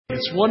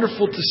It's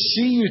wonderful to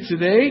see you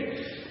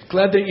today.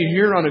 Glad that you're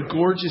here on a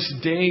gorgeous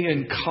day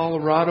in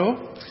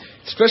Colorado,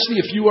 especially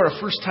if you are a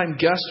first-time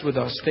guest with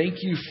us. Thank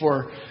you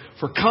for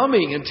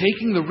coming and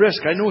taking the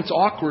risk. I know it's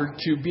awkward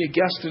to be a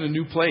guest in a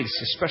new place,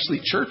 especially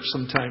church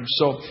sometimes.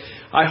 So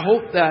I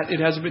hope that it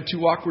hasn't been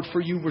too awkward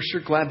for you. We're sure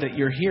glad that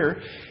you're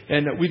here.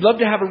 And we'd love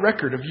to have a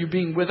record of you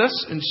being with us.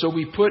 And so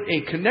we put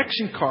a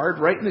connection card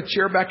right in the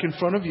chair back in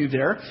front of you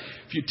there.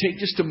 If you take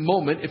just a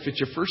moment, if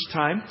it's your first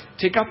time,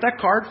 take out that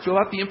card, fill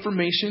out the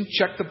information,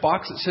 check the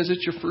box that says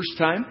it's your first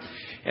time.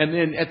 And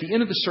then at the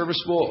end of the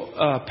service, we'll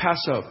pass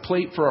a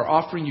plate for our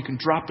offering. You can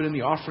drop it in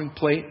the offering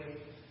plate.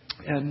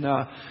 And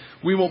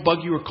we won't bug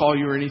you or call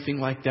you or anything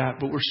like that,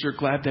 but we're sure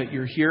glad that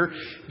you're here.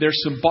 There's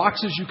some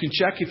boxes you can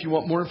check if you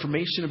want more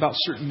information about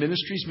certain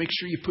ministries. Make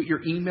sure you put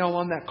your email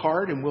on that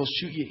card, and we'll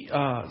shoot you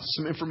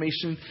some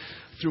information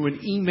through an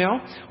email.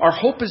 Our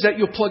hope is that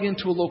you'll plug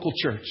into a local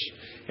church.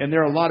 And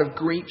there are a lot of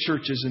great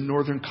churches in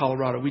northern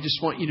Colorado. We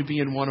just want you to be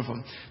in one of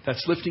them.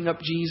 That's lifting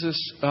up Jesus,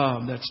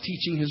 that's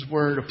teaching His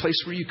Word, a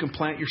place where you can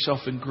plant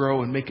yourself and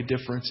grow and make a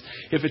difference.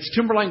 If it's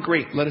Timberline,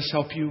 great. Let us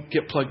help you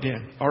get plugged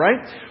in. All right?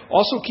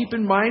 Also, keep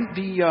in mind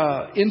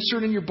the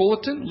insert in your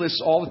bulletin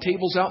lists all the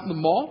tables out in the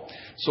mall.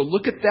 So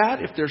look at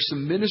that. If there's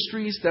some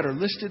ministries that are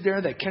listed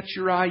there that catch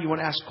your eye, you want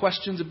to ask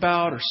questions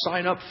about or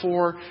sign up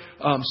for,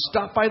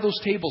 stop by those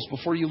tables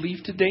before you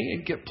leave today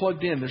and get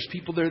plugged in. There's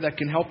people there that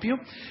can help you.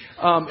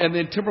 And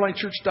then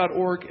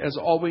timberlinechurch.org, as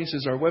always,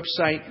 is our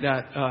website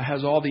that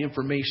has all the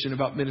information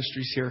about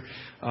ministries here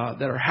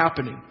that are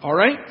happening. All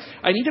right?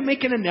 I need to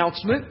make an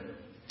announcement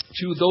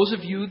to those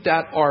of you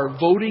that are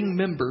voting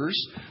members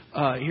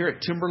here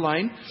at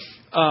Timberline.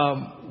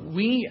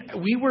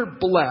 We were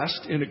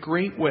blessed in a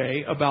great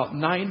way about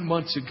 9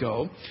 months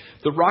ago.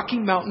 The Rocky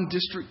Mountain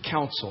District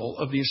Council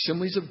of the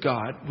Assemblies of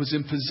God was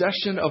in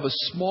possession of a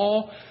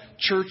small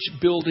church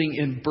building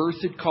in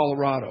Berthoud,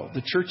 Colorado.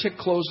 The church had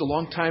closed a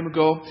long time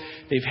ago.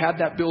 They've had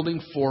that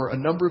building for a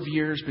number of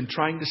years, been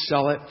trying to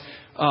sell it.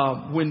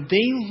 When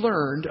they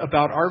learned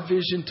about our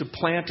vision to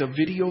plant a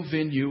video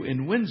venue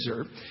in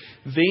Windsor,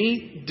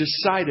 they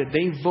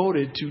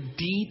voted to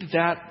deed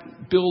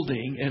that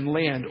building and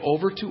land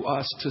over to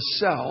us to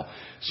sell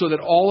so that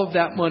all of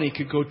that money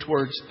could go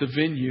towards the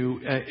venue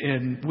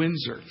in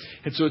Windsor.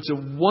 And so it's a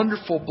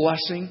wonderful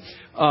blessing.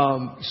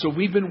 So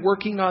we've been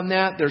working on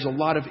that. There's a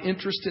lot of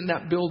interest in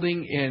that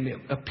building, and it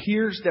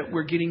appears that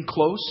we're getting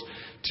close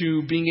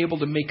to being able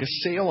to make a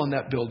sale on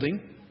that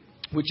building,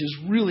 which is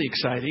really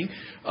exciting.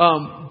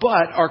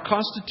 But our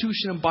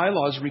Constitution and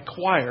bylaws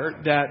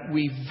require that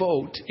we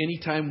vote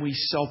anytime we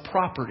sell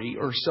property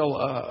or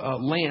sell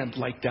land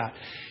like that.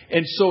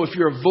 And so if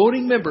you're a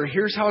voting member,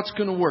 here's how it's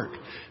going to work.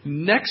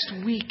 Next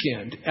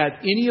weekend, at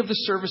any of the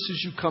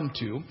services you come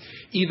to,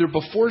 either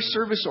before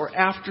service or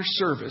after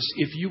service,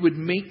 if you would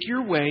make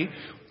your way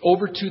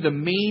over to the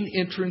main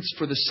entrance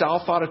for the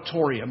South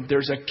Auditorium,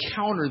 there's a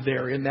counter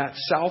there in that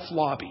South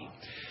lobby.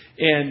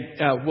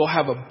 And we'll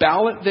have a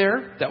ballot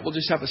there that will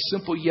just have a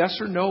simple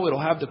yes or no.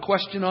 It'll have the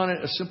question on it,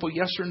 a simple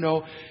yes or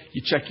no.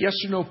 You check yes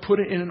or no, put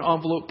it in an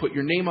envelope, put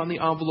your name on the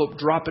envelope,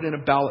 drop it in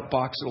a ballot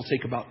box. It'll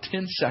take about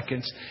 10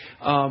 seconds.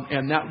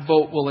 And that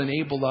vote will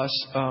enable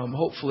us,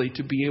 hopefully,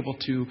 to be able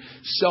to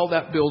sell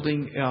that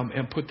building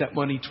and put that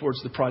money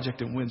towards the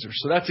project in Windsor.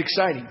 So that's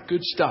exciting.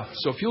 Good stuff.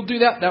 So if you'll do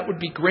that, that would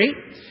be great.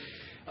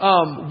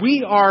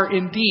 We are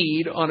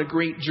indeed on a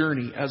great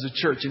journey as a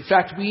church. In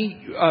fact, we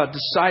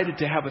decided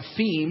to have a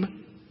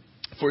theme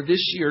for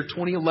this year,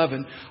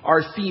 2011.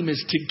 Our theme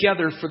is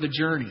Together for the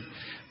Journey,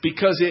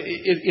 because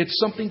it's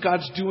something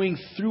God's doing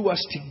through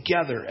us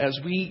together as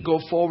we go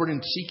forward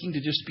and seeking to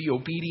just be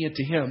obedient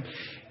to Him.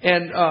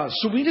 And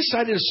so we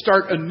decided to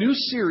start a new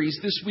series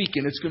this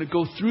weekend. It's going to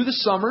go through the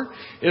summer.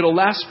 It'll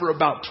last for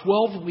about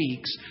 12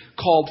 weeks,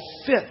 called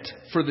Fit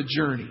for the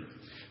Journey.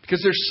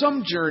 Because there's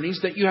some journeys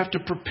that you have to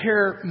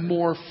prepare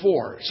more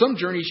for. Some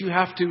journeys you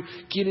have to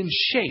get in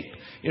shape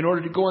in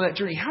order to go on that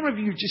journey. How many of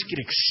you just get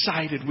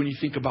excited when you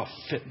think about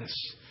fitness?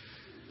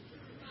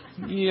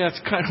 Yeah, it's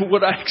kind of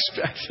what I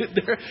expected.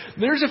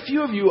 There's a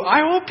few of you.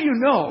 I hope you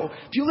know,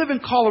 if you live in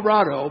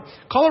Colorado,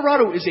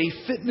 Colorado is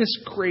a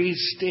fitness-crazed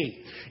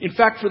state. In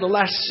fact, for the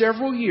last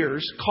several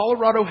years,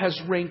 Colorado has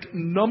ranked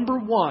number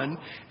 1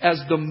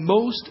 as the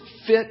most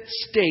fit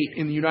state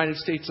in the United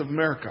States of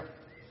America.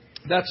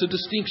 That's a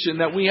distinction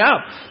that we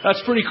have.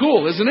 That's pretty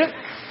cool, isn't it?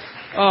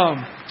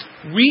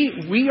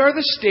 We are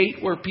the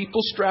state where people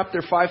strap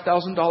their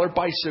 $5,000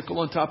 bicycle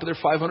on top of their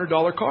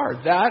 $500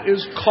 car. That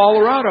is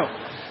Colorado.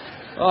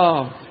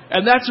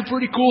 And that's a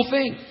pretty cool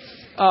thing.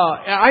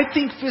 I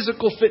think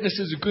physical fitness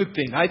is a good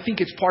thing. I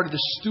think it's part of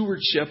the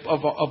stewardship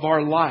of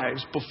our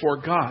lives before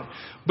God.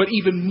 But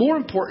even more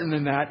important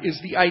than that is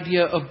the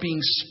idea of being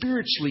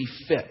spiritually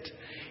fit.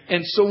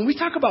 And so when we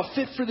talk about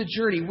fit for the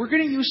journey, we're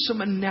going to use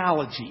some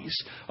analogies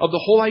of the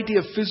whole idea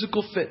of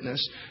physical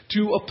fitness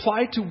to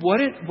apply to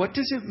what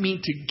does it mean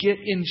to get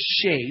in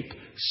shape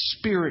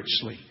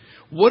spiritually.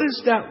 What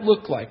does that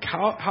look like?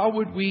 How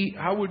would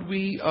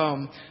we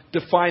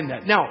define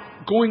that? Now,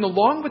 going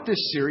along with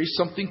this series,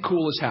 something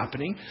cool is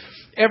happening.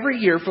 Every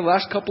year for the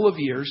last couple of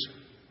years,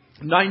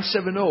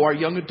 970, our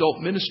young adult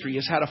ministry,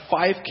 has had a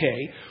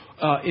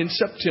 5K in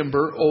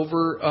September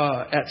over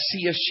at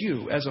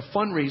CSU as a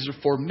fundraiser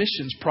for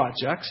missions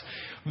projects.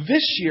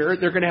 This year,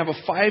 they're going to have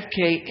a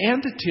 5K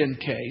and a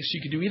 10K, so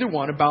you can do either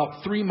one,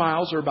 about 3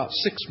 miles or about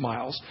 6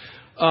 miles.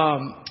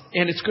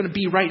 And it's going to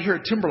be right here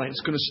at Timberline.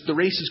 The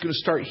race is going to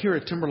start here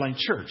at Timberline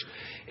Church.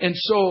 And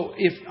so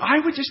if I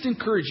would just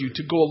encourage you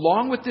to go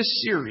along with this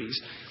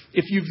series.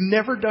 If you've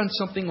never done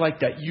something like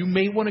that, you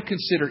may want to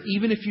consider,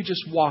 even if you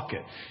just walk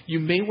it, you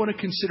may want to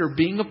consider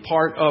being a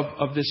part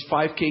of this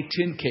 5K,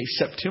 10K.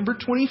 September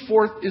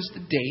 24th is the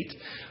date.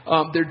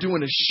 They're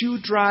doing a shoe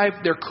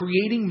drive. They're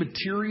creating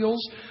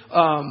materials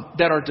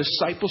that are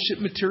discipleship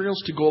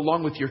materials to go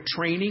along with your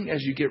training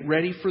as you get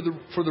ready for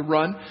the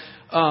run.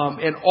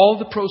 And all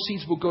the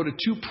proceeds will go to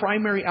 2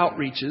 primary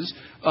outreaches.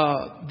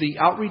 The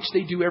outreach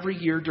they do every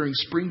year during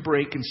spring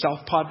break in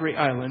South Padre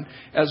Island,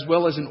 as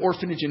well as an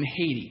orphanage in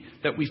Haiti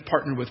that we've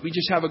partnered with. We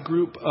just have a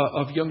group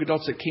of young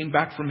adults that came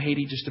back from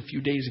Haiti just a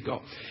few days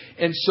ago.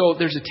 And so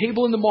there's a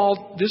table in the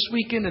mall this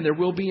weekend, and there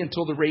will be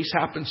until the race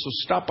happens. So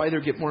stop by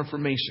there, get more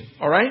information.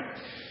 All right?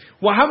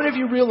 Well, how many of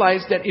you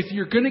realize that if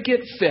you're going to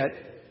get fit,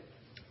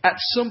 at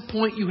some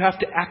point you have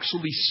to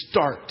actually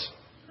start?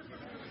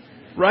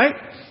 Right?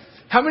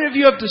 How many of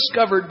you have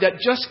discovered that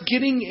just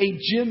getting a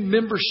gym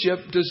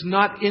membership does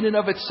not in and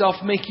of itself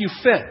make you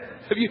fit?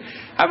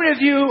 How many of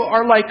you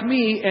are like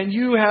me and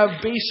you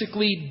have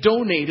basically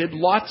donated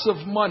lots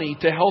of money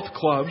to health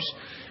clubs,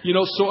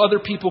 so other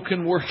people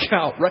can work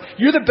out, right?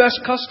 You're the best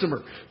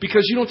customer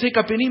because you don't take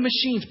up any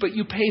machines, but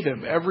you pay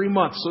them every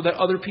month so that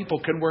other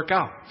people can work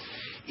out.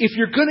 If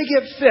you're going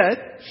to get fit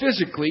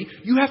physically,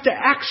 you have to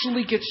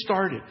actually get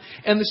started.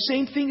 And the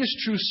same thing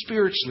is true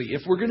spiritually.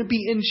 If we're going to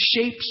be in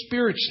shape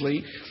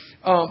spiritually,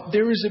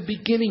 there is a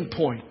beginning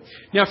point.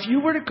 Now, if you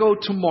were to go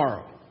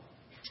tomorrow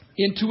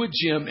into a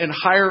gym and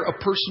hire a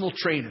personal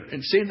trainer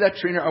and say to that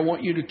trainer, I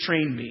want you to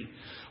train me,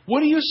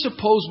 what do you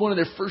suppose one of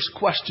their first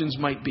questions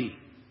might be?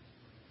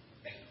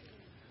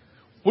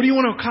 What do you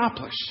want to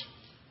accomplish?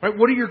 Right?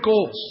 What are your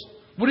goals?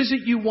 What is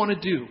it you want to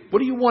do? What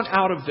do you want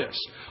out of this?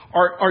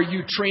 Are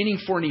you training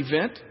for an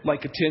event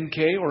like a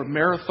 10K or a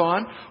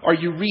marathon? Are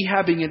you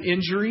rehabbing an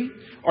injury?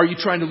 Are you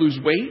trying to lose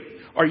weight?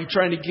 Are you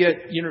trying to get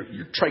your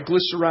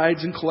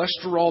triglycerides and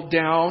cholesterol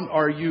down?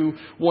 Are you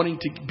wanting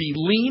to be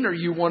lean? Are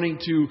you wanting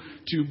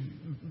to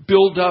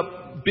build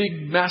up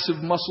big, massive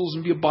muscles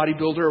and be a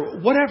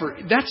bodybuilder? Whatever.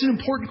 That's an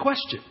important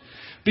question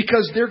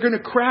because they're going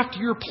to craft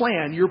your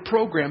plan, your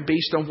program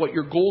based on what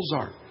your goals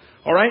are.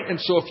 All right. And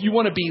so if you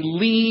want to be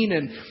lean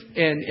and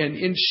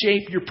in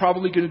shape, you're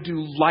probably going to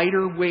do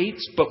lighter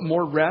weights, but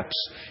more reps.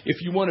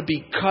 If you want to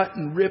be cut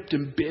and ripped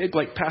and big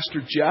like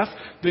Pastor Jeff,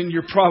 then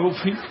you're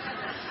probably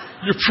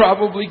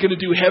going to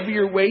do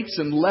heavier weights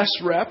and less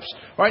reps.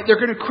 All right. They're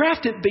going to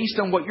craft it based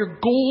on what your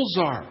goals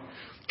are.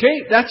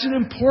 Okay. That's an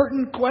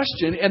important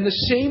question. And the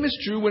same is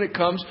true when it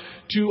comes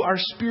to our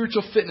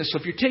spiritual fitness. So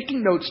if you're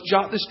taking notes,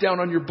 jot this down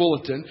on your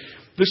bulletin.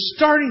 The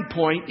starting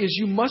point is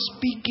you must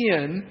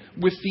begin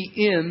with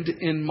the end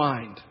in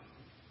mind.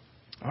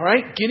 All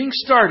right? Getting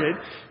started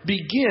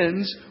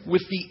begins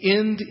with the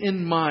end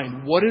in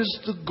mind. What is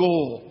the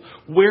goal?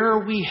 Where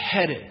are we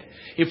headed?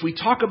 If we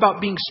talk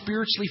about being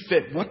spiritually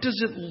fit, what does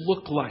it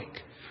look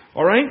like?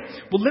 All right?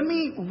 Well, let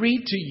me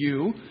read to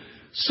you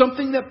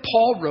something that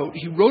Paul wrote.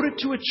 He wrote it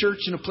to a church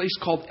in a place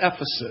called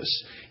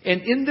Ephesus.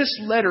 And in this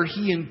letter,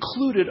 he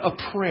included a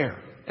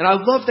prayer. And I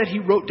love that he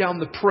wrote down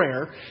the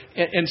prayer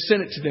and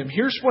sent it to them.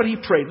 Here's what he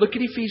prayed. Look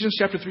at Ephesians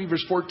chapter 3,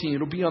 verse 14.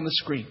 It'll be on the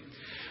screen.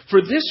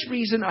 For this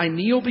reason, I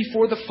kneel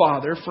before the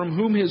Father, from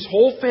whom his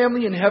whole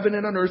family in heaven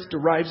and on earth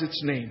derives its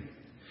name.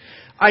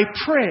 I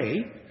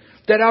pray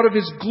that out of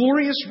his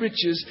glorious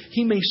riches,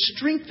 he may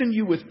strengthen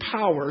you with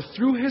power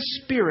through his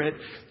Spirit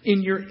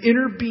in your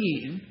inner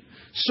being,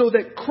 so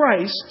that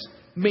Christ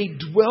may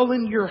dwell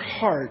in your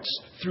hearts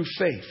through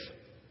faith.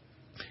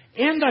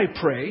 And I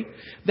pray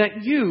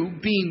that you,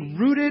 being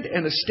rooted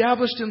and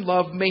established in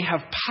love, may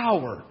have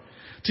power,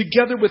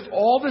 together with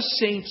all the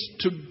saints,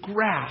 to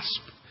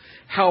grasp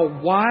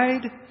how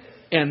wide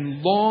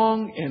and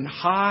long and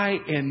high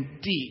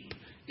and deep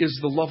is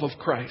the love of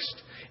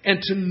Christ.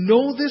 And to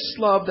know this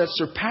love that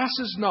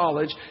surpasses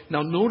knowledge.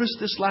 Now notice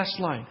this last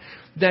line.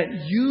 That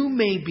you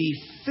may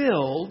be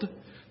filled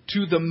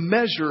to the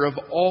measure of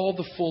all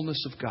the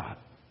fullness of God.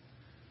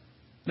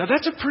 Now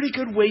that's a pretty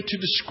good way to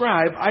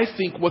describe, I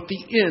think, what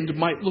the end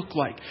might look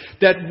like.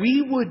 That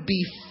we would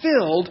be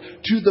filled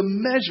to the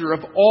measure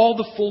of all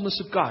the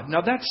fullness of God.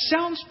 Now that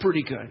sounds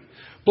pretty good.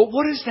 But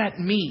what does that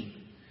mean?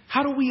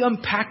 How do we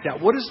unpack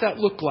that? What does that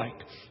look like?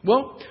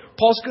 Well,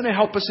 Paul's going to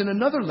help us in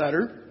another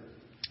letter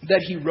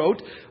that he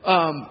wrote,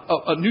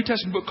 a New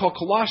Testament book called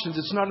Colossians.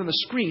 It's not on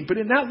the screen. But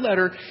in that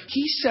letter,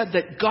 he said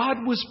that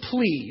God was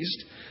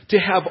pleased to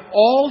have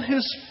all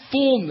his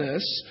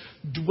fullness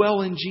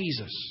dwell in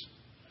Jesus.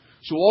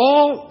 So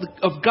all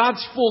of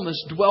God's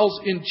fullness dwells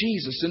in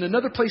Jesus. In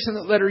another place in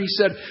that letter, he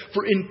said,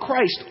 for in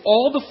Christ,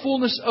 all the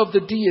fullness of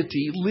the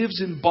deity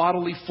lives in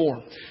bodily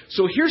form.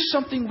 So here's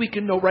something we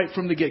can know right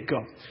from the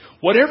get-go.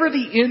 Whatever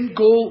the end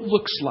goal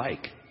looks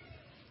like,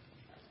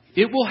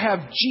 it will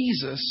have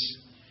Jesus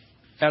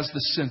as the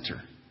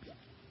center.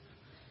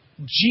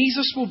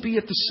 Jesus will be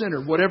at the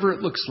center, whatever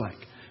it looks like.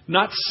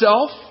 Not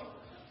self,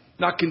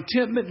 not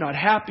contentment, not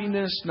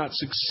happiness, not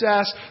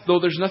success. Though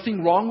there's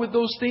nothing wrong with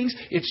those things,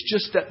 it's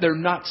just that they're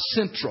not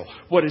central.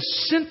 What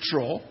is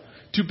central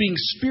to being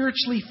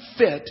spiritually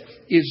fit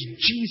is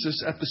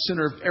Jesus at the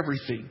center of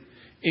everything,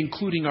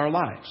 including our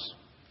lives.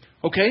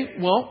 Okay,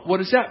 well, what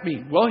does that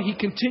mean? Well, he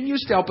continues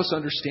to help us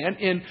understand.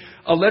 In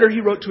a letter he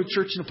wrote to a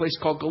church in a place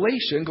called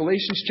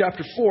Galatians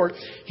chapter 4,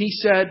 he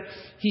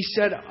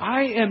said,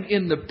 I am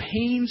in the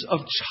pains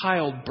of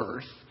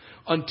childbirth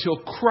until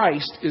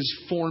Christ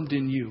is formed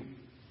in you.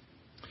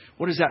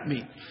 What does that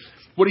mean?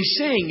 What he's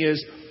saying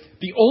is,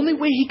 the only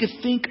way he could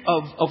think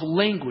of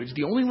language,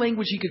 the only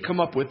language he could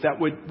come up with that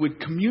would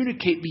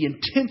communicate the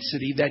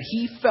intensity that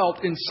he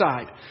felt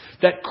inside,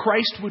 that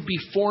Christ would be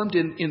formed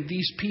in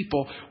these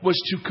people, was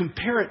to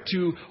compare it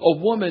to a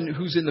woman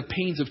who's in the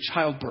pains of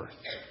childbirth.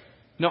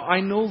 Now,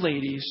 I know,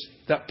 ladies,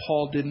 that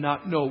Paul did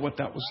not know what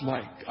that was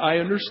like. I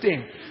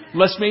understand.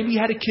 Unless maybe he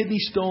had a kidney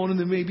stone and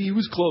then maybe he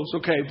was close.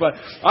 Okay, but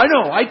I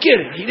know, I get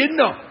it. He didn't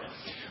know.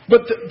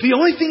 But the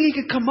only thing he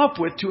could come up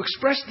with to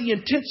express the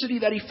intensity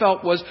that he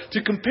felt was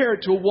to compare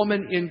it to a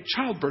woman in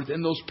childbirth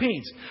and those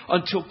pains,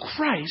 until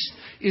Christ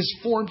is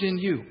formed in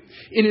you.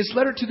 In his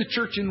letter to the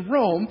church in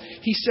Rome,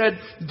 he said,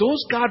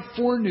 those God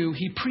foreknew,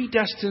 he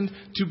predestined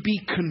to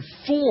be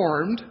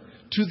conformed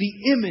to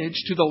the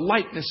image, to the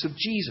likeness of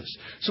Jesus.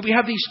 So we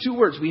have these two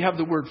words. We have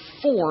the word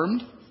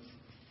formed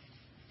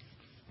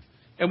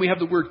and we have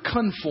the word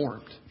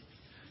conformed.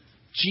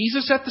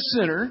 Jesus at the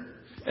center,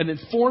 and then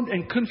formed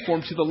and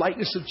conformed to the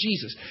likeness of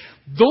Jesus.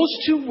 Those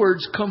two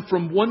words come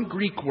from one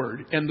Greek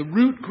word, and the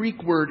root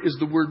Greek word is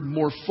the word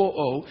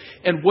morphoo,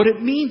 and what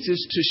it means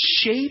is to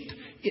shape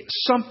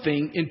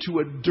something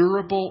into a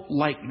durable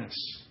likeness.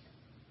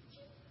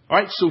 All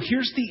right, so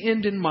here's the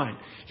end in mind.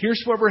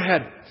 Here's where we're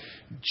headed.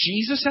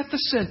 Jesus at the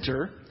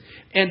center,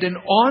 and an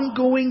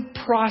ongoing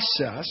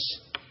process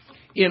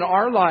in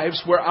our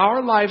lives where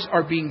our lives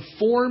are being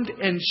formed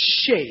and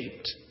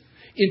shaped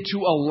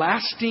into a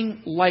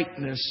lasting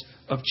likeness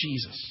of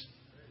Jesus.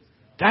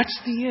 That's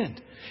the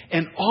end.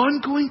 An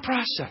ongoing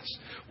process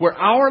where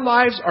our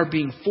lives are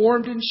being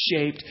formed and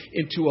shaped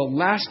into a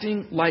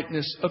lasting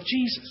likeness of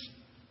Jesus.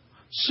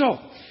 So,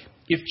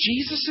 if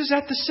Jesus is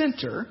at the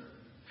center,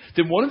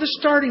 then one of the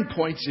starting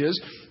points is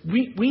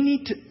we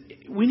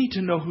need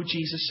to know who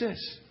Jesus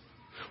is.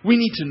 We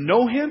need to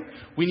know Him.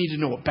 We need to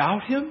know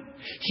about Him.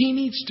 He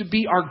needs to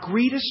be our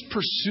greatest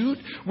pursuit.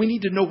 We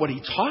need to know what He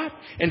taught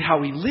and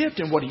how He lived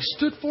and what He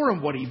stood for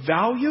and what He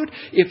valued.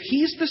 If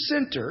He's the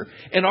center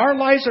and our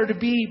lives are to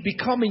be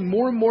becoming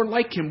more and more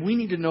like Him, we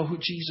need to know who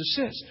Jesus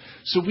is.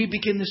 So we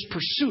begin this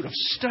pursuit of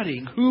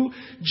studying who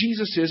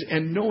Jesus is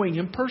and knowing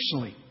Him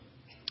personally.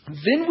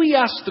 Then we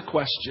ask the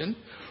question,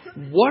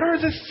 what are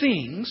the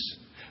things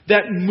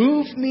that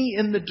move me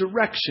in the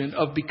direction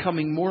of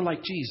becoming more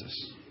like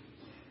Jesus?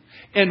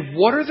 And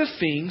what are the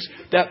things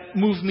that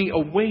move me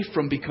away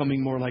from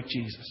becoming more like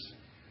Jesus?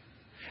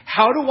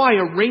 How do I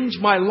arrange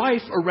my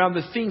life around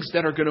the things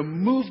that are going to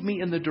move me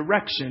in the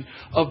direction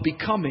of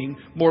becoming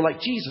more like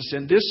Jesus?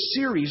 And this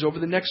series, over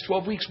the next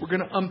 12 weeks, we're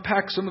going to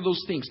unpack some of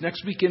those things.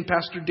 Next weekend,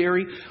 Pastor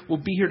Derry will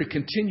be here to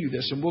continue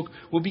this, and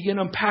we'll begin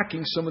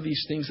unpacking some of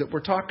these things that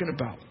we're talking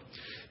about.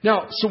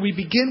 Now, so we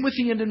begin with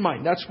the end in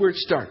mind. That's where it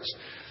starts.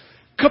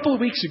 A couple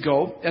of weeks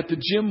ago, at the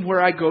gym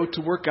where I go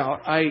to work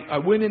out, I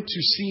went in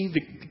to see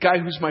the guy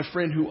who's my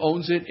friend who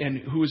owns it and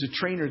who is a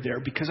trainer there,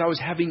 because I was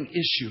having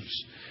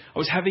issues. I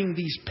was having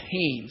these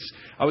pains.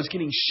 I was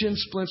getting shin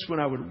splints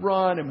when I would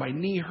run, and my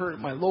knee hurt,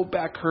 my low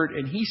back hurt,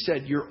 and he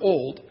said, "You're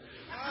old."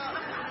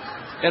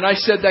 And I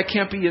said, "That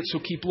can't be it, so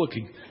keep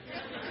looking."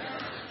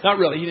 Not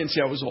really. He didn't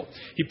say I was old.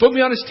 He put me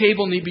on his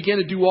table and he began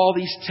to do all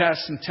these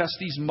tests and test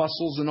these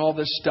muscles and all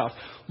this stuff.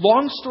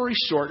 Long story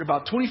short,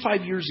 about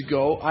 25 years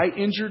ago, I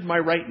injured my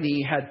right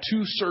knee, had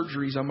 2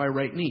 surgeries on my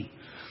right knee.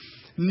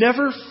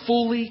 Never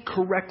fully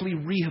correctly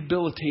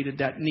rehabilitated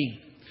that knee.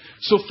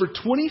 So for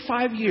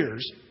 25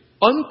 years,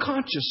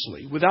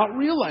 unconsciously, without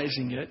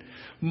realizing it,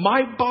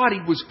 my body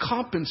was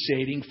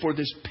compensating for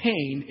this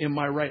pain in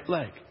my right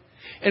leg.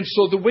 And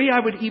so the way I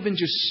would even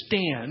just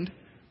stand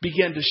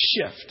began to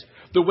shift.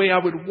 The way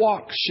I would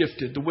walk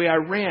shifted. The way I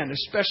ran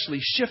especially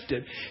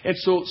shifted. And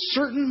so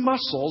certain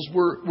muscles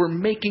were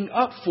making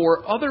up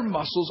for other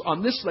muscles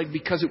on this leg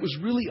because it was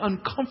really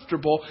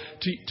uncomfortable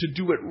to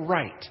do it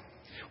right.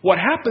 What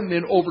happened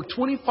then, over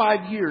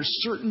 25 years,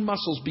 certain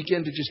muscles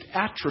began to just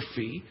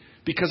atrophy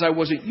because I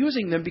wasn't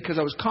using them, because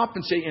I was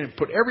compensating, and it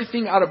put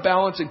everything out of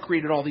balance and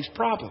created all these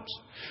problems.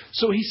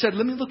 So he said,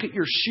 "Let me look at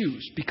your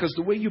shoes, because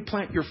the way you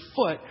plant your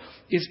foot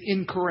is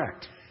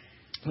incorrect.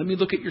 Let me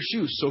look at your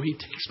shoes." So he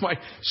takes my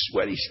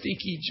sweaty,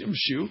 stinky gym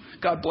shoe,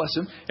 God bless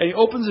him, and he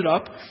opens it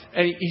up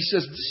and he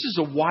says, "This is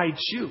a wide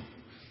shoe."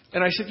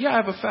 And I said, "Yeah, I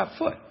have a fat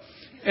foot."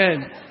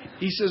 And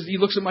he says, he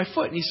looks at my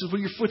foot and he says,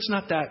 "Well, your foot's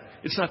not that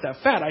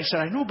fat." I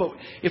said, "I know, but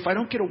if I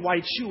don't get a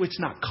wide shoe, it's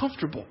not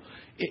comfortable.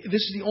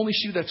 This is the only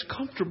shoe that's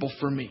comfortable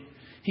for me."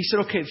 He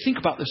said, "Okay, think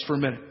about this for a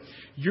minute.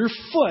 Your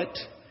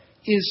foot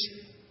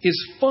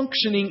is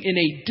functioning in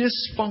a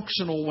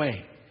dysfunctional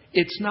way.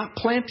 It's not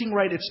planting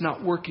right. It's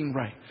not working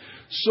right.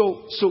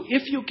 So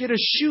if you get a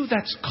shoe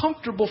that's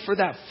comfortable for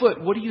that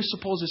foot, what do you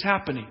suppose is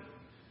happening?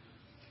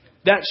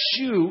 That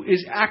shoe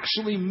is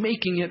actually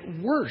making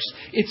it worse.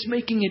 It's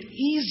making it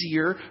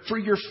easier for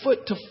your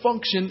foot to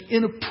function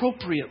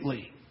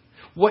inappropriately.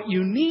 What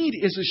you need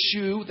is a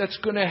shoe that's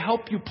going to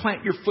help you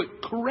plant your foot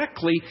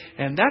correctly,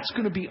 and that's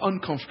going to be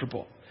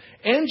uncomfortable.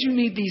 And you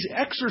need these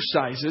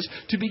exercises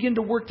to begin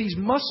to work these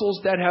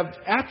muscles that have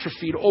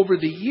atrophied over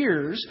the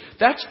years.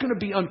 That's going to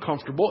be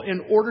uncomfortable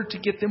in order to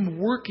get them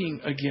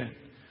working again.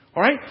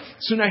 All right?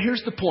 So now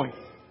here's the point.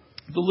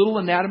 The little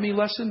anatomy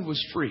lesson was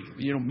free.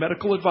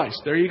 Medical advice.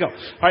 There you go. All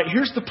right,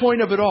 here's the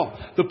point of it all.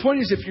 The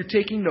point is, if you're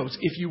taking notes,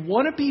 if you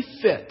want to be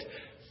fit,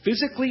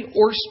 physically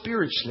or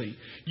spiritually,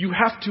 you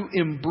have to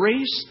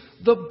embrace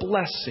the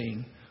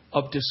blessing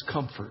of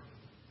discomfort.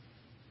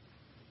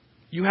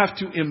 You have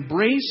to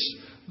embrace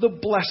the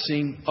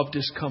blessing of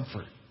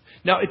discomfort.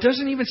 Now, it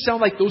doesn't even sound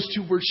like those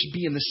two words should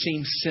be in the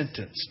same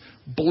sentence.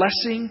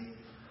 Blessing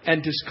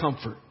and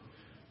discomfort.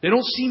 They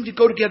don't seem to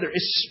go together,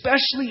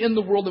 especially in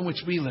the world in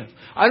which we live.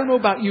 I don't know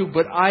about you,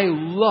 but I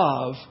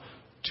love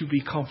to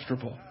be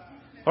comfortable.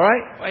 All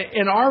right?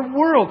 In our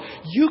world,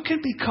 you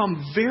can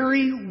become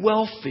very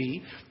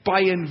wealthy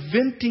by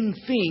inventing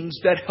things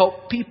that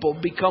help people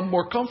become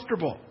more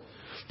comfortable.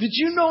 Did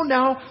you know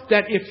now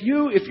that if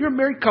you're a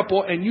married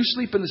couple and you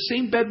sleep in the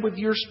same bed with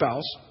your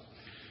spouse,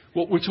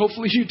 which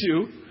hopefully you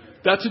do,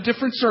 that's a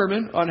different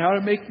sermon on how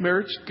to make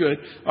marriage good.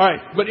 All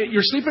right, but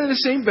you're sleeping in the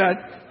same bed.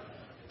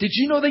 Did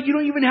you know that you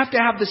don't even have to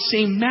have the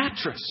same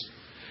mattress?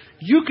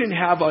 You can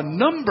have a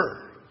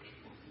number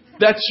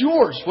that's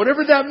yours,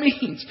 whatever that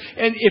means.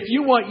 And if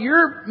you want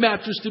your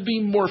mattress to be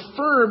more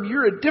firm,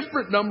 you're a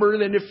different number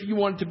than if you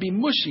want it to be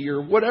mushy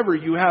or whatever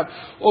you have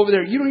over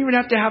there. You don't even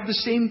have to have the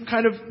same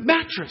kind of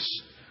mattress.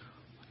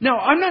 Now,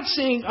 I'm not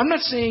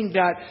saying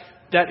that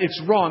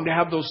it's wrong to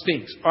have those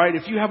things. All right,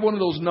 if you have one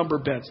of those number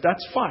beds,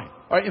 that's fine.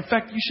 All right, in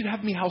fact, you should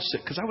have me house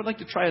sit because I would like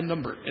to try a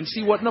number and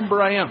see what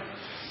number I am.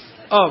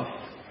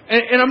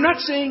 And I'm not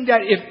saying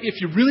that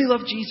if you really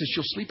love Jesus,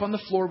 you'll sleep on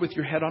the floor with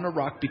your head on a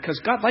rock because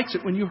God likes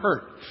it when you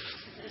hurt.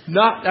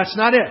 That's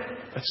not it.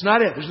 That's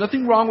not it. There's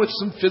nothing wrong with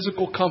some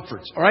physical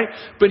comforts. All right.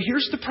 But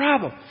here's the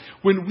problem.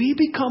 When we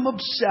become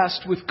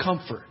obsessed with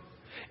comfort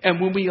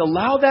and when we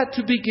allow that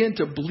to begin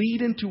to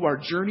bleed into our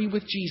journey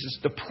with Jesus,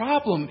 the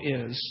problem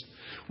is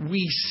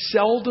we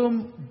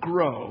seldom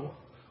grow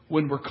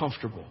when we're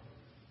comfortable.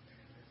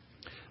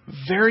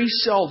 Very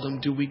seldom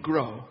do we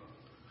grow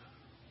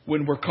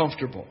when we're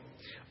comfortable.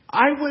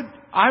 I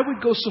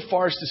would go so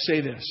far as to say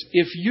this.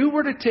 If you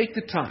were to take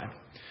the time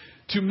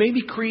to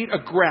maybe create a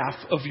graph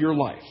of your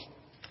life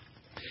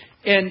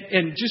and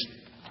just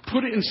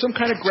put it in some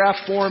kind of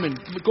graph form and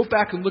go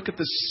back and look at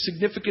the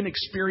significant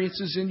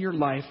experiences in your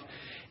life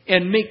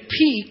and make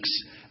peaks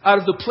out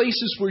of the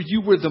places where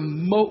you were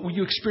where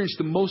you experienced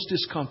the most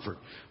discomfort.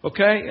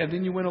 Okay? And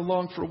then you went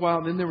along for a while,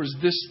 and then there was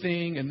this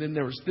thing, and then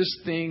there was this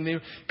thing.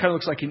 It kind of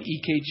looks like an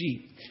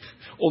EKG.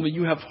 Only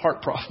you have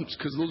heart problems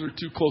because those are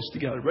too close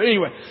together. But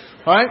anyway,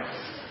 all right?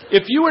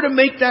 If you were to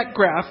make that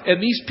graph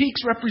and these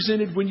peaks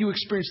represented when you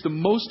experienced the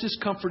most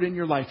discomfort in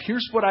your life,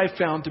 here's what I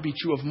found to be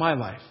true of my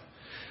life.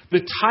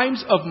 The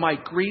times of my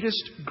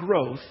greatest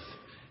growth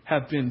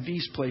have been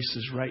these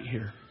places right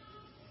here.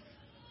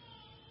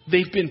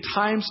 They've been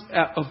times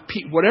of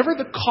peak. Whatever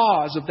the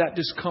cause of that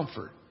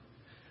discomfort,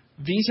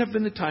 these have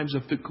been the times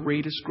of the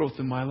greatest growth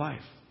in my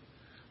life.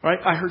 All right?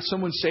 I heard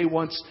someone say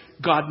once,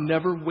 God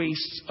never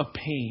wastes a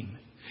pain.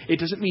 It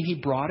doesn't mean He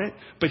brought it,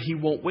 but He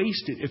won't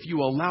waste it if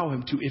you allow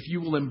Him to. If you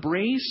will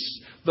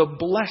embrace the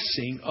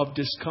blessing of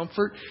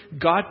discomfort,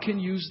 God can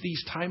use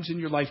these times in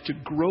your life to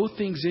grow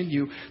things in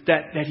you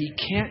that He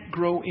can't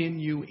grow in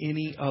you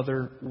any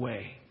other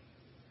way.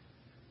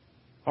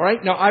 All right?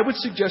 Now, I would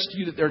suggest to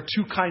you that there are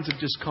two kinds of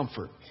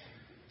discomfort.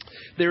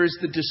 There is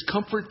the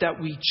discomfort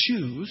that we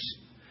choose,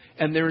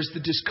 and there is the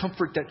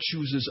discomfort that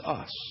chooses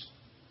us.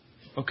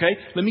 Okay?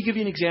 Let me give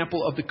you an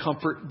example of the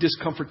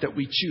discomfort that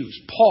we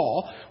choose.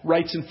 Paul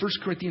writes in 1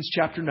 Corinthians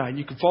chapter 9.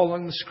 You can follow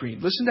along the screen.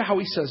 Listen to how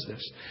he says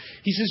this.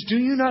 He says, "Do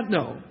you not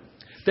know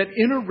that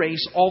in a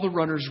race all the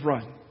runners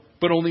run,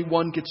 but only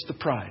one gets the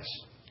prize?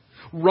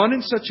 Run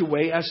in such a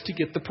way as to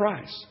get the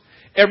prize.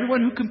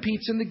 Everyone who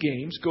competes in the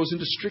games goes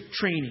into strict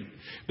training.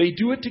 They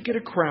do it to get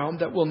a crown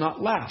that will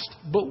not last,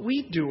 but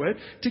we do it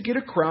to get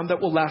a crown that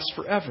will last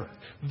forever.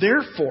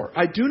 Therefore,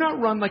 I do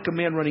not run like a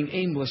man running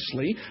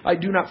aimlessly. I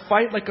do not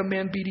fight like a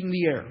man beating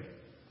the air."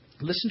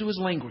 Listen to his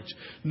language.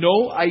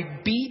 "No, I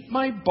beat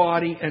my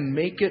body and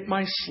make it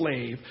my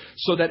slave,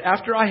 so that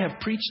after I have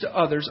preached to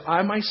others,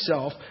 I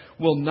myself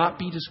will not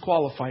be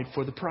disqualified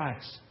for the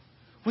prize."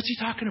 What's he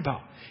talking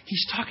about?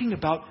 He's talking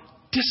about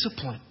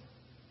discipline.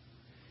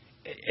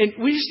 And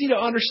we just need to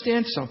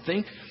understand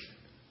something.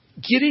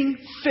 Getting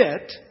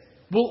fit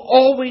will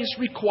always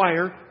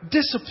require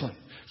discipline,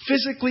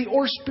 physically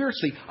or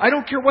spiritually. I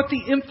don't care what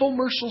the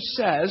infomercial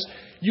says.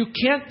 You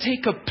can't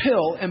take a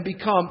pill and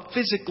become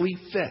physically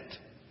fit.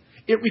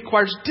 It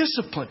requires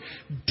discipline.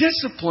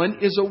 Discipline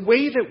is a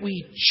way that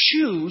we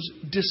choose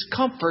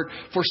discomfort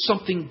for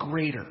something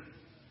greater.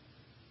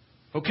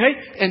 Okay?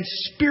 And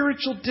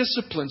spiritual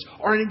disciplines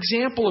are an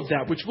example of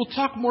that, which we'll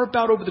talk more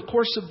about over the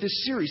course of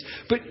this series.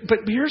 But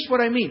here's what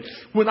I mean.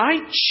 When I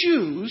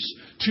choose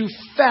to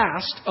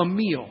fast a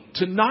meal,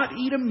 to not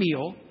eat a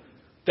meal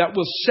that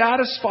will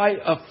satisfy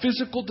a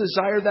physical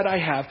desire that I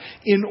have,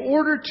 in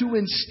order to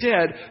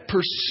instead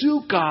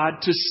pursue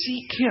God, to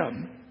seek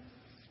Him,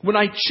 when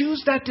I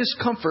choose that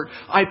discomfort,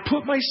 I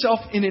put myself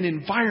in an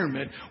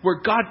environment where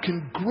God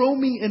can grow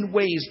me in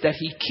ways that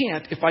He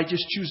can't if I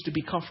just choose to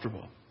be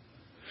comfortable.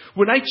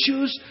 When I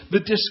choose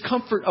the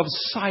discomfort of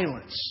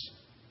silence,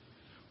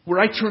 where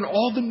I turn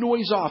all the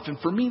noise off, and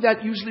for me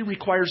that usually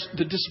requires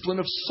the discipline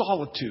of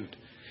solitude.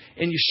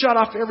 And you shut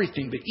off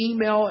everything, the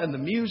email and the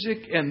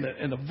music and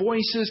the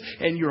voices,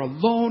 and you're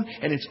alone,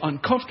 and it's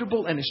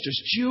uncomfortable, and it's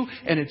just you,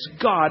 and it's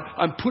God.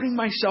 I'm putting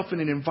myself in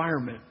an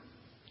environment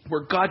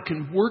where God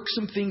can work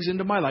some things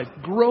into my life,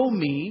 grow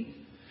me,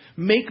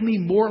 make me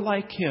more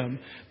like Him.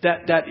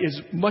 That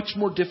is much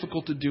more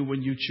difficult to do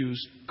when you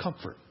choose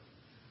comfort.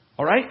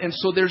 All right? And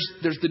so there's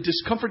the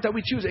discomfort that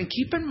we choose. And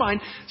keep in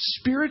mind,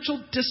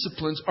 spiritual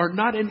disciplines are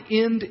not an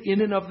end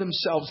in and of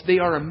themselves. They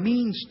are a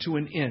means to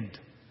an end.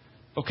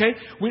 Okay?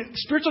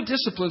 Spiritual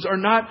disciplines are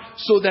not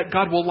so that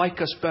God will like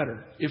us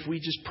better if we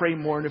just pray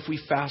more and if we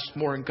fast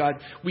more, and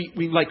God, we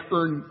like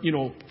earn,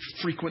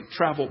 frequent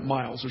travel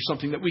miles or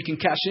something that we can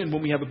cash in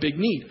when we have a big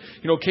need.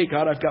 Okay,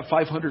 God, I've got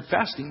 500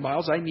 fasting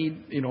miles. I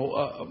need,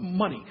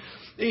 money.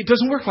 It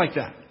doesn't work like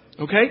that.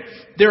 Okay?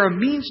 They're a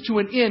means to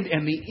an end,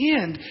 and the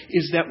end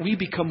is that we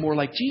become more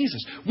like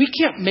Jesus. We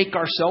can't make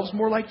ourselves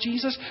more like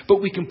Jesus,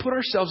 but we can put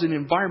ourselves in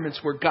environments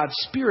where God's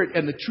Spirit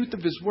and the truth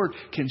of His Word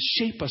can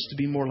shape us to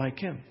be more like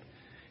Him.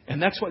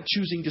 And that's what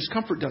choosing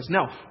discomfort does.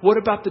 Now, what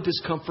about the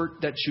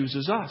discomfort that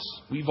chooses us?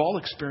 We've all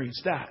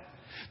experienced that.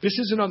 This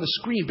isn't on the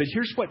screen, but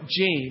here's what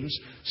James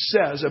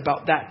says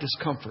about that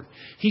discomfort.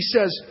 He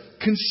says,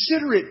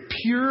 "Consider it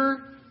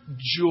pure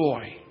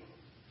joy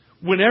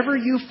whenever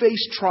you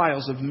face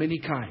trials of many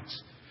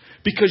kinds,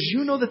 because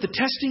you know that the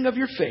testing of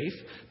your faith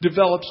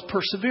develops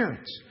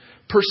perseverance.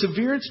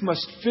 Perseverance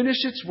must finish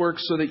its work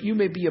so that you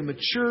may be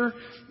mature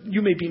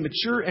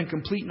and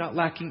complete, not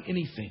lacking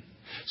anything."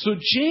 So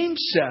James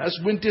says,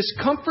 when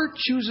discomfort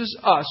chooses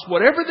us,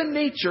 whatever the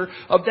nature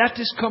of that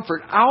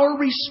discomfort, our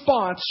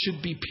response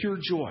should be pure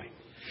joy.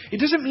 It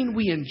doesn't mean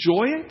we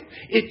enjoy it.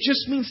 It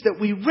just means that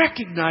we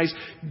recognize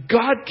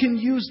God can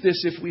use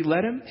this if we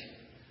let Him.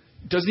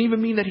 It doesn't even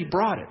mean that He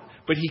brought it,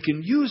 but He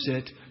can use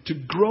it to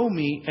grow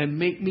me and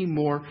make me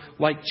more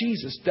like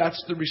Jesus.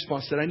 That's the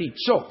response that I need.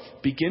 So,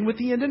 begin with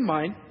the end in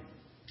mind.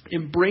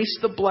 Embrace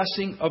the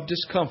blessing of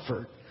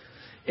discomfort.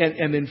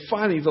 And then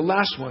finally, the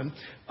last one.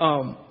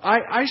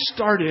 I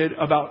started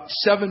about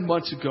 7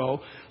 months ago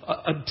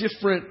a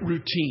different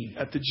routine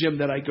at the gym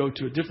that I go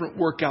to, a different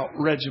workout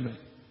regimen.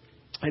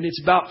 And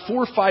it's about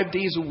 4 or 5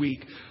 days a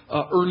week,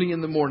 early in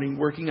the morning,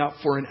 working out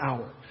for an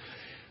hour.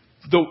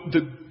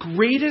 The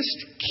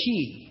greatest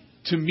key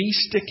to me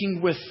sticking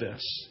with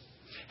this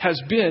has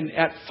been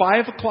at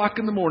 5 o'clock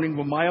in the morning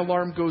when my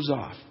alarm goes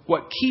off.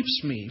 What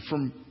keeps me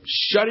from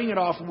shutting it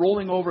off,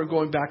 rolling over and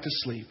going back to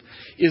sleep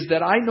is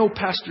that I know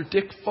Pastor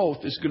Dick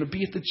Foth is going to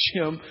be at the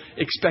gym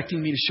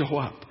expecting me to show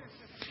up.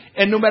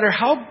 And no matter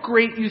how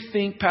great you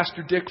think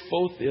Pastor Dick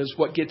Foth is,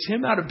 what gets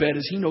him out of bed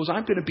is he knows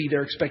I'm going to be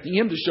there expecting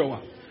him to show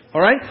up.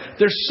 All right?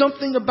 There's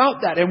something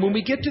about that. And when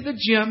we get to the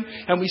gym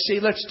and we say,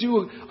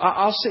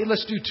 I'll say,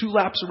 let's do 2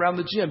 laps around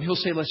the gym. He'll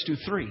say, let's do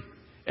 3.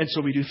 And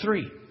so we do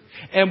 3.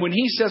 And when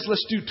he says,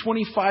 let's do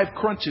 25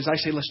 crunches, I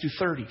say, let's do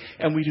 30.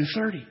 And we do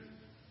 30.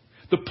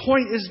 The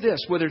point is this,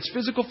 whether it's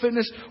physical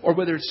fitness or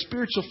whether it's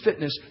spiritual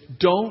fitness,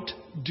 don't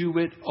do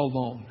it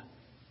alone.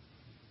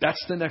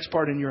 That's the next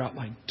part in your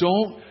outline.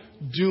 Don't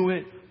do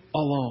it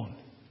alone.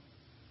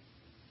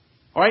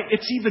 All right?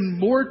 It's even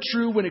more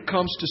true when it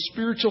comes to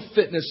spiritual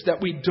fitness that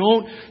we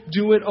don't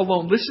do it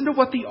alone. Listen to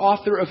what the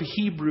author of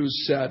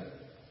Hebrews said.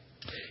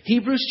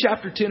 Hebrews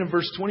chapter 10 and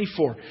verse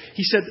 24.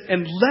 He said,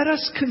 "And let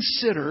us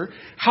consider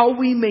how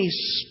we may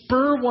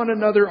spur one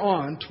another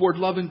on toward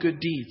love and good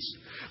deeds.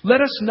 Let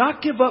us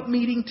not give up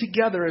meeting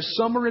together as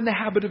some are in the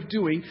habit of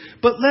doing,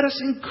 but let us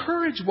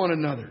encourage one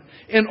another.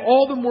 And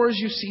all the more as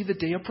you see the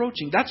day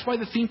approaching." That's why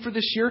the theme for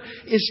this year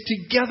is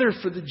together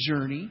for the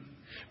journey,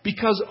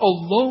 because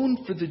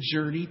alone for the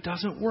journey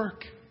doesn't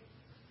work.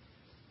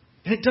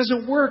 And it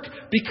doesn't work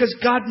because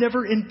God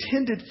never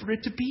intended for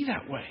it to be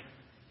that way.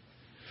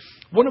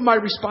 One of my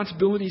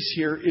responsibilities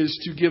here is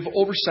to give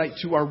oversight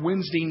to our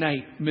Wednesday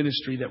night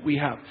ministry that we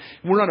have.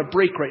 We're on a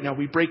break right now.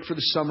 We break for the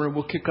summer and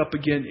we'll kick up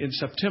again in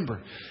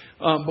September.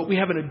 But we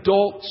have an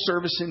adult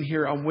service in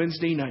here on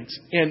Wednesday nights.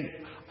 And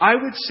I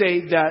would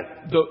say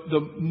that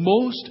the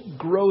most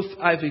growth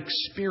I've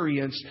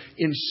experienced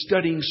in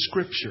studying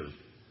Scripture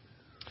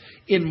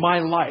in my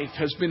life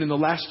has been in the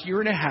last year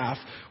and a half,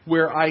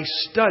 where I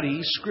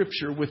study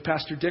Scripture with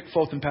Pastor Dick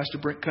Foth and Pastor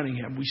Brent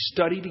Cunningham. We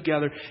study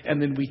together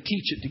and then we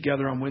teach it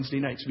together on Wednesday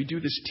nights. We do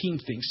this team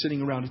thing,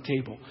 sitting around a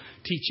table,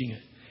 teaching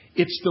it.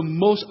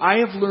 I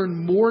have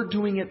learned more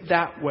doing it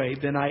that way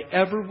than I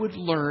ever would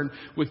learn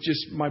with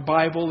just my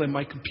Bible and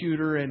my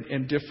computer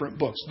and different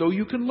books. Though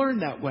you can learn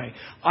that way,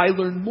 I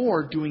learn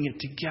more doing it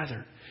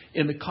together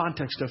in the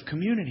context of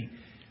community.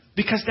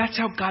 Because that's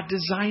how God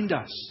designed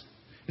us.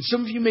 And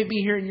some of you may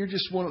be here and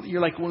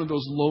you're like one of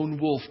those lone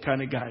wolf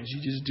kind of guys.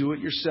 You just do it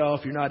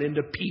yourself. You're not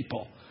into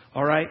people.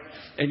 All right?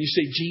 And you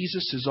say,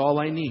 Jesus is all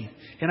I need.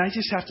 And I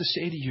just have to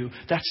say to you,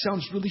 that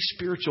sounds really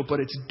spiritual, but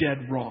it's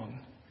dead wrong.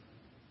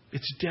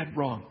 It's dead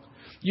wrong.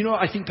 You know,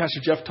 I think Pastor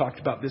Jeff talked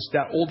about this,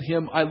 that old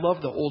hymn. I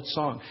love the old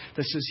song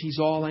that says, He's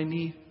all I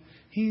need.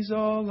 He's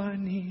all I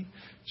need.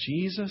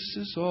 Jesus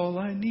is all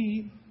I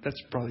need. That's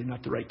probably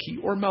not the right key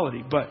or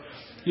melody, but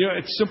you know,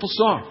 it's a simple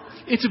song.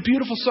 It's a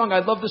beautiful song. I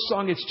love the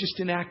song. It's just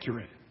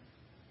inaccurate.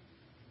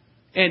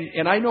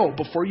 And I know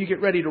before you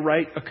get ready to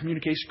write a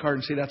communication card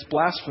and say that's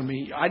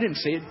blasphemy, I didn't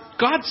say it.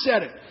 God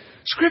said it.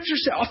 Scripture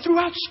said,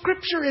 throughout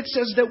Scripture it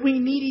says that we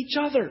need each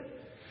other.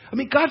 I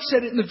mean, God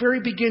said it in the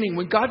very beginning.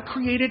 When God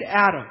created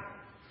Adam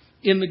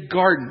in the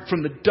garden,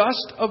 from the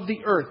dust of the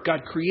earth,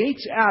 God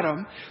creates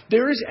Adam.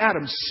 There is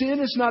Adam. Sin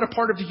is not a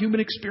part of the human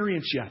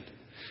experience yet.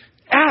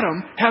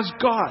 Adam has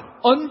God,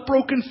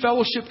 unbroken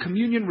fellowship,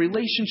 communion,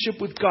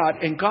 relationship with God.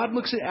 And God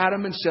looks at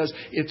Adam and says,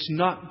 it's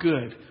not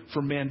good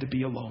for man to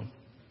be alone.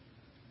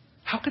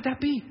 How could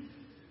that be?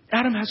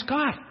 Adam has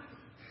God.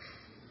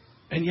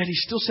 And yet he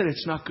still said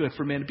it's not good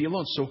for man to be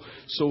alone.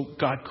 So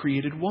God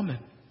created woman.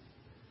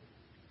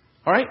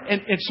 All right?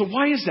 And so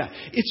why is that?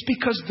 It's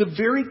because the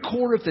very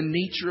core of the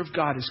nature of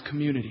God is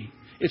community.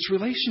 It's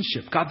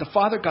relationship. God the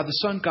Father, God the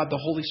Son, God the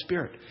Holy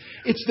Spirit.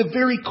 It's the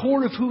very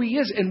core of who He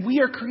is. And we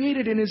are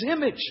created in His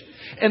image.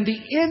 And the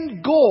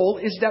end goal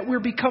is that we're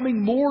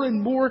becoming more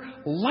and more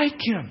like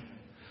Him.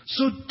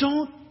 So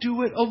don't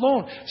do it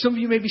alone. Some of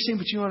you may be saying,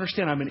 but you don't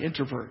understand, I'm an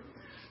introvert.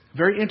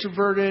 Very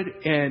introverted,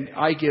 and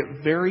I get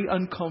very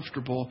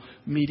uncomfortable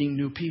meeting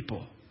new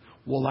people.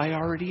 Well, I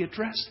already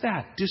addressed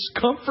that.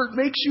 Discomfort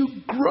makes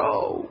you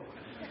grow.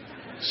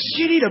 So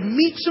you need to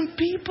meet some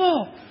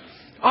people.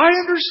 I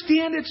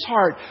understand it's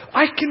hard.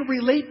 I can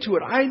relate to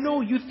it. I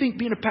know you think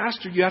being a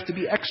pastor, you have to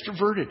be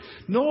extroverted.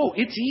 No,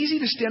 it's easy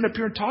to stand up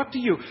here and talk to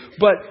you.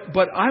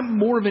 But I'm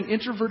more of an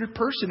introverted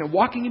person. And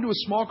walking into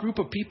a small group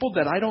of people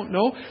that I don't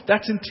know,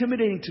 that's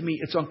intimidating to me.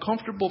 It's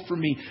uncomfortable for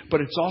me. But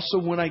it's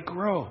also when I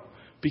grow.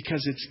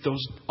 Because it's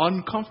those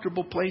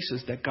uncomfortable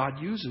places that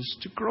God uses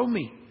to grow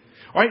me.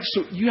 All right,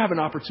 so you have an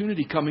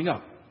opportunity coming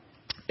up.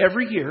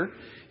 Every year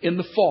in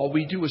the fall,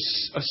 we do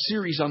a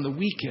series on the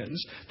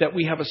weekends that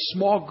we have a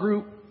small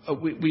group.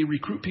 We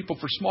recruit people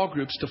for small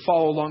groups to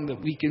follow along the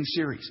weekend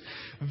series.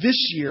 This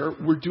year,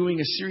 we're doing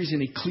a series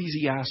in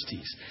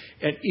Ecclesiastes.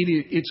 And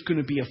it's going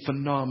to be a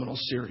phenomenal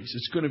series.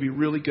 It's going to be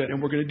really good.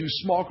 And we're going to do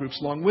small groups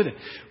along with it.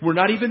 We're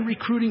not even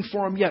recruiting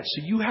for them yet.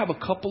 So you have a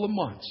couple of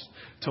months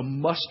to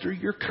muster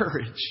your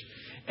courage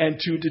and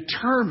to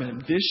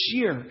determine this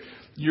year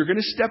you're going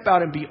to step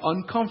out and be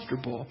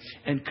uncomfortable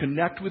and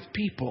connect with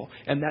people.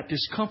 And that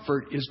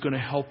discomfort is going to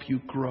help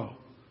you grow.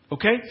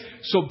 Okay?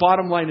 So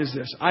bottom line is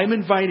this. I'm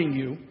inviting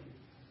you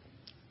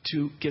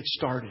to get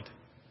started.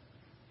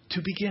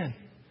 To begin.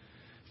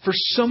 For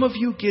some of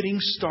you, getting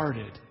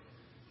started,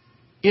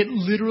 it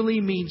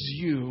literally means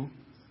you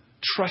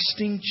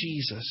trusting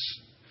Jesus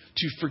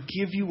to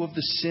forgive you of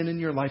the sin in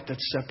your life that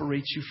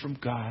separates you from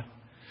God.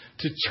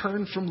 To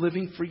turn from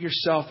living for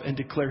yourself and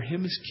declare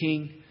Him as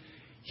King.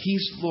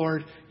 He's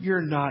Lord.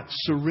 You're not.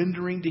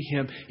 Surrendering to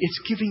Him.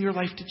 It's giving your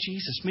life to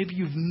Jesus. Maybe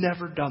you've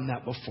never done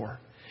that before.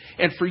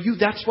 And for you,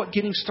 that's what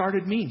getting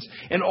started means.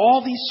 And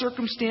all these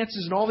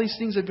circumstances and all these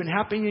things that have been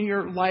happening in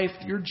your life,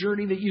 your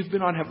journey that you've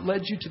been on have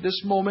led you to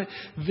this moment,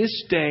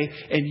 this day.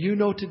 And you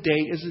know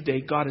today is the day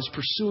God is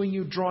pursuing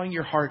you, drawing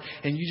your heart.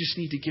 And you just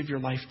need to give your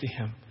life to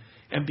Him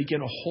and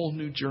begin a whole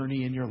new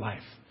journey in your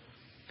life.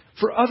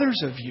 For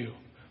others of you,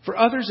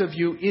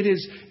 it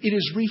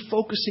is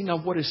refocusing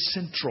on what is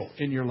central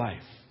in your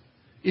life.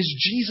 Is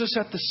Jesus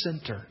at the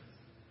center?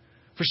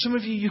 For some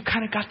of you, you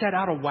kind of got that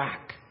out of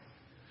whack.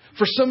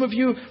 For some of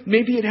you,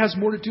 maybe it has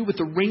more to do with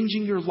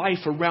arranging your life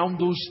around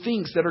those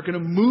things that are going to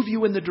move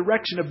you in the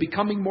direction of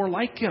becoming more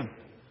like Him.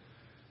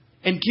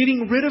 And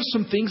getting rid of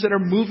some things that are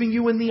moving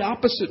you in the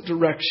opposite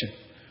direction.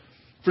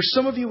 For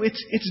some of you,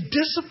 it's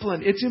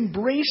discipline. It's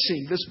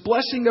embracing this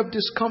blessing of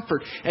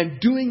discomfort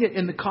and doing it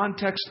in the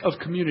context of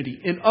community.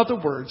 In other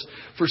words,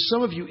 for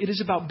some of you, it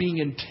is about being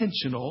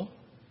intentional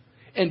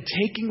and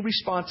taking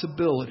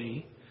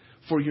responsibility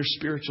for your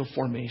spiritual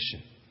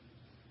formation.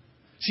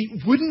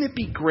 See, wouldn't it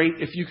be great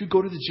if you could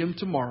go to the gym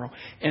tomorrow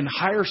and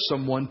hire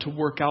someone to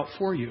work out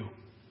for you?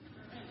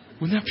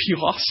 Wouldn't that be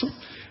awesome?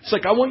 It's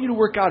like, I want you to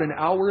work out an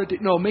hour a day.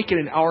 No, make it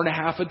an hour and a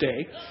half a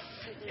day.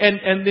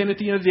 And then at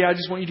the end of the day, I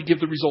just want you to give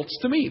the results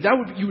to me.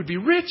 You would be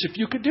rich if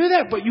you could do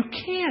that, but you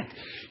can't.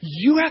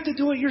 You have to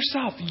do it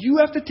yourself. You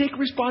have to take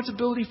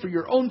responsibility for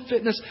your own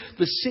fitness.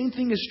 The same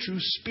thing is true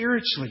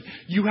spiritually.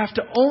 You have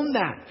to own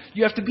that.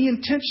 You have to be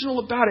intentional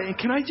about it. And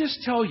can I just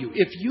tell you,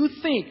 if you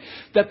think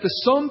that the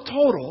sum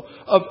total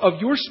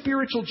of your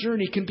spiritual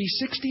journey can be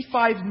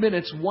 65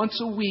 minutes once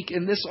a week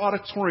in this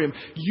auditorium,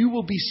 you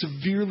will be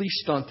severely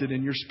stunted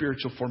in your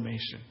spiritual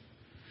formation.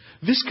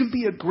 This can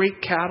be a great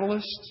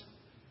catalyst.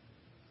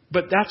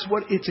 But that's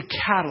what it's a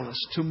catalyst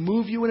to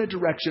move you in a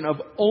direction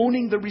of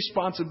owning the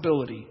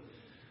responsibility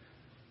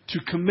to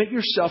commit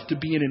yourself to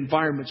be in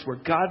environments where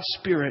God's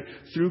Spirit,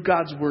 through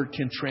God's Word,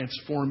 can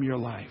transform your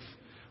life.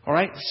 All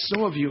right?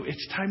 Some of you,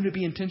 it's time to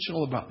be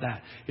intentional about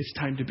that. It's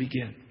time to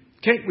begin.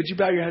 Okay? Would you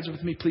bow your heads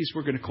with me, please?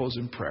 We're going to close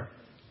in prayer.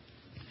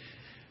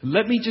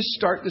 Let me just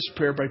start this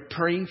prayer by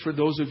praying for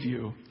those of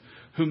you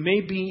who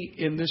may be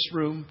in this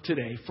room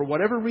today. For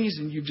whatever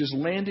reason, you've just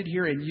landed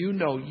here and you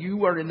know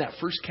you are in that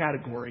first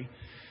category.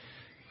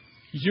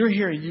 You're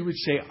here and you would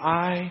say,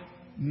 I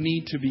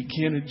need to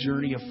begin a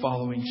journey of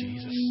following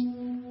Jesus.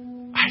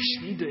 I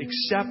just need to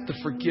accept the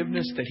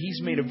forgiveness that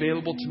He's made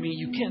available to me.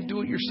 You can't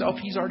do it yourself.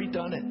 He's already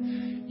done it.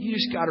 You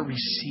just got to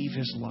receive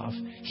His love.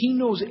 He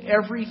knows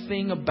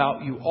everything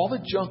about you, all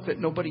the junk that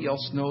nobody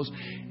else knows,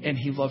 and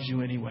He loves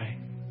you anyway.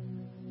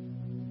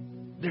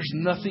 There's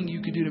nothing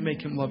you can do to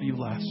make Him love you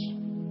less.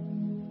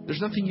 There's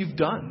nothing you've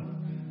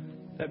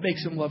done that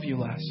makes Him love you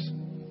less.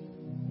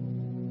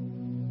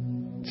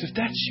 So if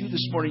that's you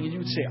this morning and you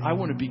would say, I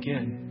want to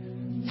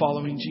begin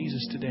following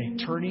Jesus today,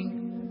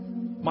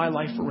 turning my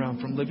life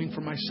around from living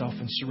for myself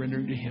and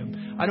surrendering to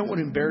Him. I don't want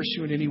to embarrass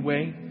you in any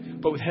way,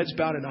 but with heads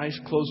bowed and eyes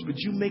closed, would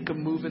you make a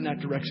move in that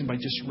direction by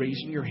just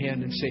raising your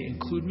hand and say,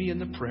 include me in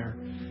the prayer.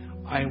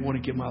 I want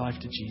to give my life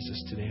to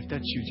Jesus today. If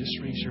that's you, just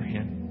raise your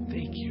hand.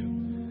 Thank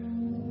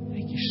you.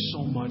 Thank you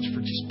so much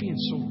for just being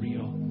so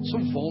real, so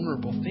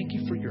vulnerable. Thank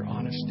you for your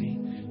honesty.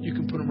 You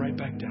can put them right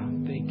back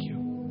down. Thank you.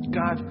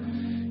 God,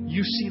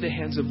 You see the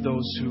hands of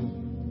those who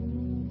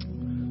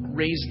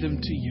raise them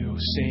to You,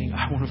 saying,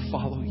 I want to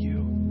follow You.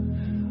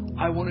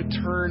 I want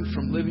to turn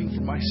from living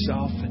for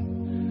myself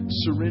and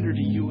surrender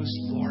to You as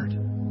Lord.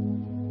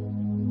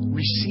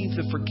 Receive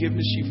the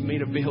forgiveness You've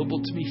made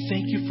available to me.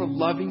 Thank You for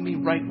loving me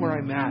right where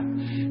I'm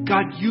at.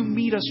 God, You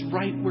meet us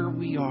right where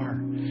we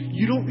are.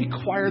 You don't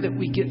require that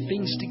we get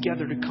things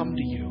together to come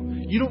to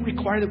You. You don't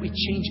require that we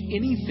change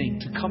anything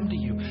to come to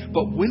You.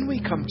 But when we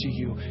come to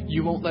You,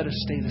 You won't let us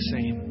stay the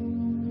same.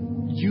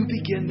 You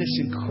begin this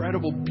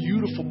incredible,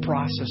 beautiful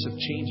process of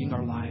changing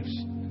our lives.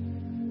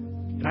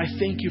 And I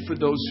thank You for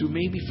those who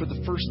maybe for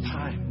the first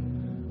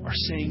time are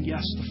saying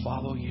yes to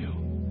follow You.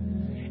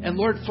 And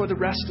Lord, for the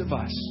rest of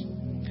us,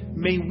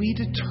 may we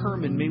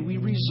determine, may we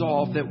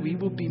resolve that we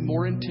will be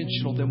more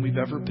intentional than we've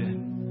ever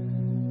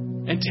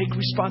been and take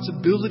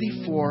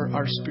responsibility for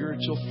our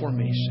spiritual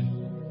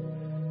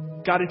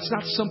formation. God, it's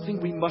not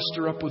something we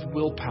muster up with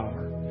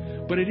willpower.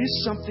 But it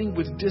is something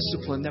with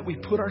discipline that we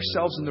put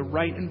ourselves in the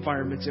right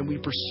environments and we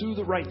pursue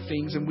the right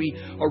things and we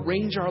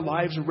arrange our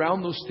lives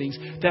around those things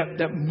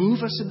that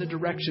move us in the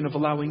direction of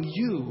allowing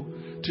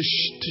You to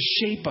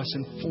shape us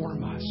and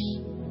form us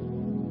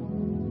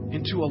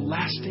into a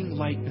lasting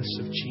likeness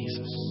of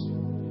Jesus.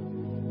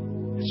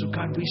 And so,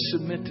 God, we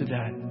submit to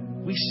that.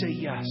 We say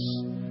yes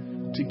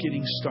to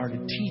getting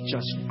started. Teach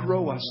us,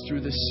 grow us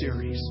through this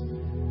series.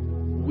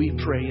 We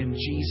pray in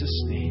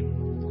Jesus'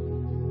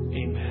 name.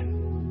 Amen.